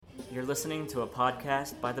You're listening to a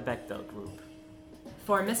podcast by the Bechdel Group.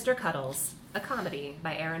 For Mr. Cuddles, a comedy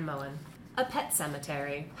by Erin Moughon. A pet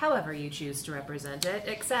cemetery, however you choose to represent it,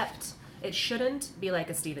 except it shouldn't be like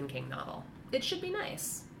a Stephen King novel. It should be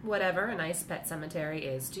nice. Whatever a nice pet cemetery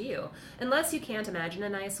is to you. Unless you can't imagine a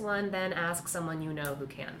nice one, then ask someone you know who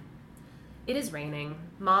can. It is raining.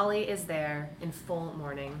 Molly is there in full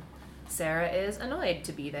mourning. Sarah is annoyed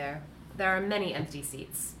to be there. There are many empty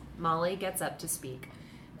seats. Molly gets up to speak.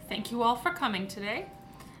 Thank you all for coming today.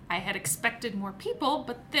 I had expected more people,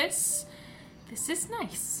 but this is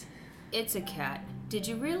nice. It's a cat. Did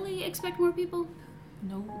you really expect more people?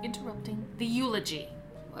 No interrupting the eulogy.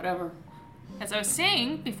 Whatever. As I was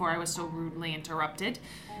saying, before I was so rudely interrupted,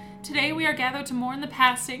 today we are gathered to mourn the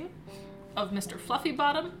passing of Mr.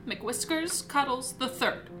 Fluffybottom McWhiskers Cuddles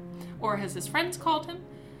III, or as his friends called him,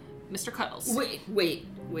 Mr. Cuddles. Wait.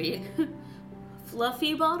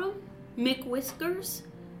 Fluffy Bottom? McWhiskers?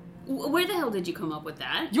 Where the hell did you come up with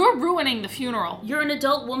that? You're ruining the funeral. You're an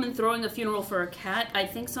adult woman throwing a funeral for a cat. I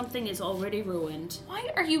think something is already ruined.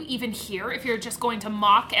 Why are you even here if you're just going to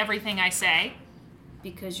mock everything I say?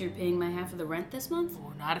 Because you're paying my half of the rent this month?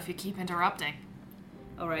 Oh, not if you keep interrupting.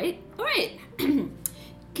 All right.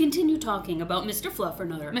 Continue talking about Mr.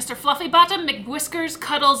 Fluffernutter. Mr. Fluffybottom McWhiskers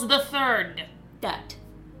Cuddles III. That.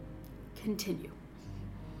 Continue.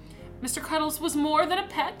 Mr. Cuddles was more than a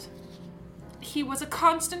pet. He was a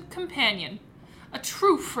constant companion, a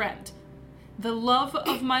true friend, the love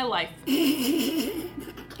of my life.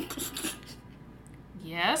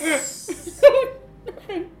 Yes?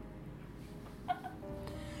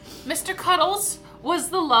 Mr. Cuddles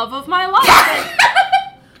was the love of my life.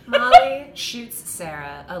 Molly shoots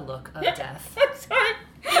Sarah a look of death.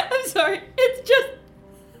 I'm sorry. It's just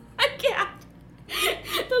a cat.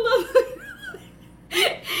 The love of...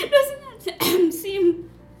 Doesn't that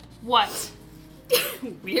seem... What?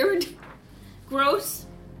 Weird? Gross?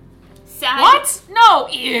 Sad? What? No,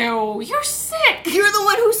 ew, you're sick. You're the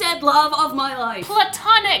one who said love of my life.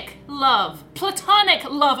 Platonic love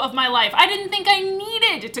of my life. I didn't think I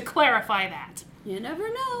needed to clarify that. You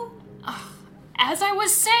never know. As I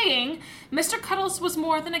was saying, Mr. Cuddles was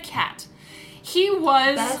more than a cat. He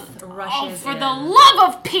was... Beth rushes for in. the love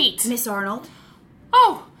of Pete! Miss Arnold?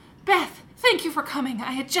 Oh, Beth, thank you for coming.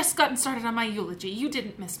 I had just gotten started on my eulogy. You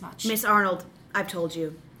didn't miss much. Miss Arnold, I've told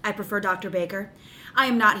you. I prefer Dr. Baker. I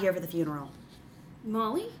am not here for the funeral.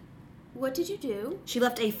 Molly? What did you do? She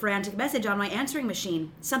left a frantic message on my answering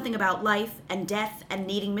machine. Something about life and death and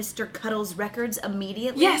needing Mr. Cuddles' records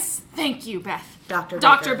immediately. Yes, thank you, Beth.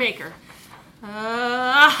 Dr. Baker.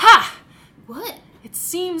 Aha! What? It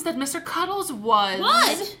seems that Mr. Cuddles was...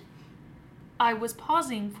 What? I was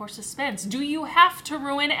pausing for suspense. Do you have to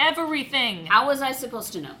ruin everything? How was I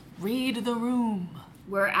supposed to know? Read the room.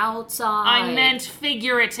 We're outside. I meant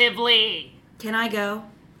figuratively. Can I go?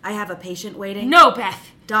 I have a patient waiting. No,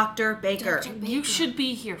 Beth. Dr. Baker. You should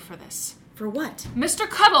be here for this. For what? Mr.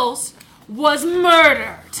 Cuddles was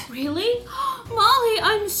murdered. Really? Molly,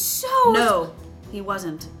 I'm so... No, he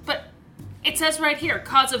wasn't. But it says right here,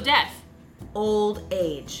 cause of death. Old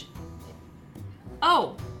age.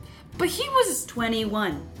 Oh, but he was...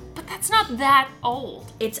 21. But that's not that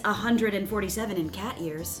old. It's 147 in cat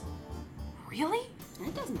years. Really?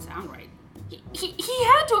 That doesn't sound right. He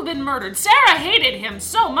had to have been murdered. Sarah hated him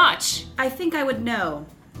so much. I think I would know.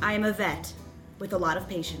 I am a vet with a lot of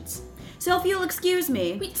patience. So if you'll excuse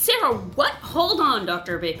me... Wait, Sarah, what? Hold on,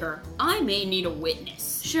 Dr. Baker. I may need a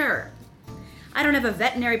witness. Sure. I don't have a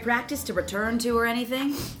veterinary practice to return to or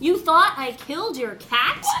anything. You thought I killed your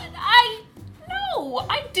cat? What? No,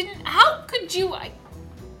 I didn't. How could you?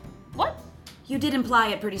 What? You did imply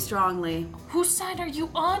it pretty strongly. Whose side are you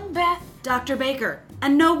on, Beth? Dr. Baker.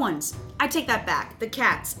 And no one's. I take that back. The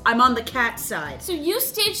cat's. I'm on the cat's side. So you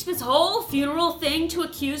staged this whole funeral thing to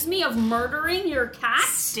accuse me of murdering your cat?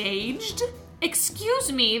 Staged?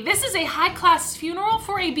 Excuse me, this is a high-class funeral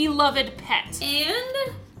for a beloved pet.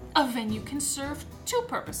 And? A venue can serve two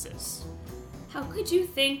purposes. How could you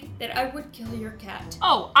think that I would kill your cat?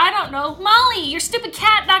 Oh, I don't know. Molly, your stupid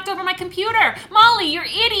cat knocked over my computer. Molly, your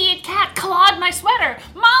idiot cat clawed my sweater.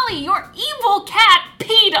 Molly, your evil cat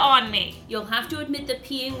peed on me. You'll have to admit that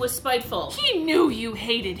peeing was spiteful. He knew you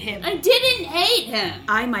hated him. I didn't hate him.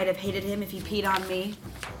 I might have hated him if he peed on me.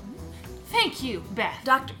 Thank you, Beth.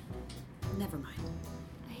 Doctor... Never mind.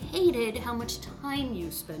 I hated how much time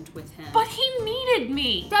you spent with him. But he needed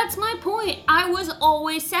me. That's my point. I was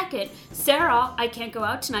always second. Sarah, I can't go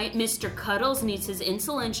out tonight. Mr. Cuddles needs his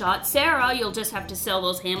insulin shot. Sarah, you'll just have to sell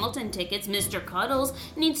those Hamilton tickets. Mr. Cuddles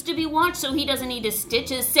needs to be watched so he doesn't need his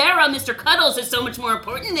stitches. Sarah, Mr. Cuddles is so much more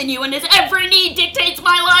important than you, and his every need dictates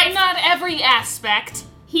my life. Not every aspect.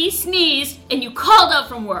 He sneezed and you called out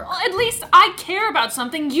from work. Well, at least I care about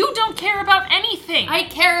something. You don't care about anything. I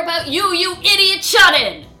care about you, you idiot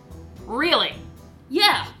shut-in! Really?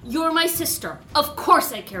 Yeah, you're my sister. Of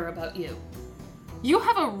course I care about you. You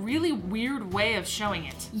have a really weird way of showing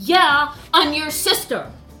it. Yeah, I'm your sister.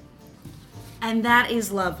 And that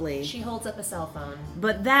is lovely. She holds up a cell phone.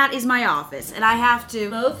 But that is my office, and I have to...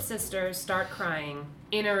 Both sisters start crying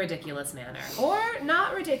in a ridiculous manner. Or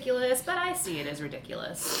not ridiculous, but I see it as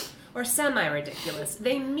ridiculous. Or semi-ridiculous.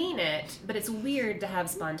 They mean it, but it's weird to have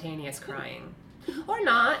spontaneous crying. Or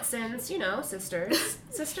not, since, sisters.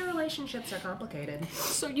 Sister relationships are complicated.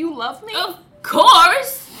 So you love me? Of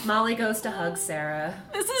course! Molly goes to hug Sarah.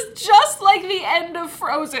 This is just like the end of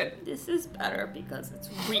Frozen. This is better because it's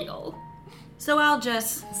real. So I'll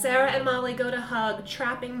just... Sarah and Molly go to hug,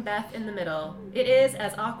 trapping Beth in the middle. It is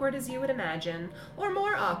as awkward as you would imagine, or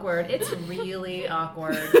more awkward. It's really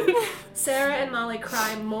awkward. Sarah and Molly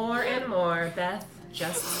cry more and more. Beth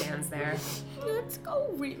just stands there. Let's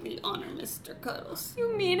go really honor Mr. Cuddles.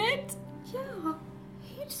 You mean it? Yeah,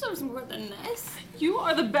 he deserves more than this. You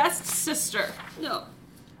are the best sister. No,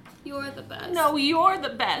 you're the best. No, you're the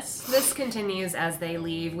best. This continues as they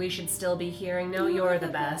leave. We should still be hearing, no, you're the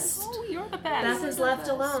best. Oh, you're the best. Beth is left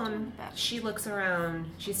alone. Beth. She looks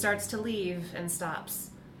around. She starts to leave and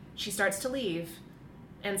stops. She starts to leave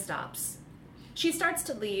and stops. She starts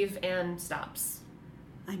to leave and stops.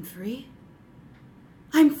 I'm free?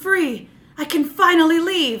 I'm free! I can finally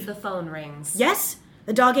leave! The phone rings. Yes?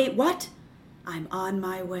 The dog ate what? I'm on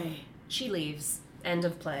my way. She leaves. End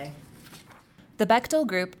of play. The Bechdel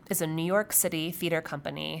Group is a New York City theater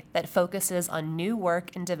company that focuses on new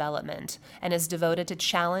work and development and is devoted to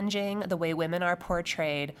challenging the way women are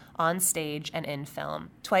portrayed on stage and in film.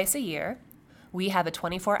 Twice a year, we have a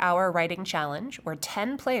 24-hour writing challenge where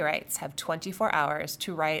 10 playwrights have 24 hours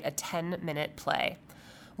to write a 10-minute play.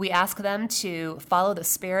 We ask them to follow the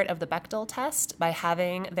spirit of the Bechdel test by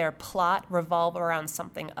having their plot revolve around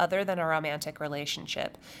something other than a romantic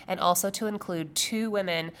relationship, and also to include 2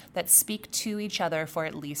 women that speak to each other for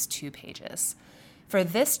at least 2 pages. For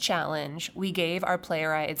this challenge, we gave our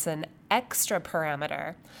playwrights an extra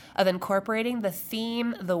parameter of incorporating the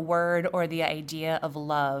theme, the word, or the idea of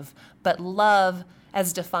love, but love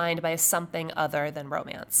as defined by something other than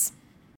romance.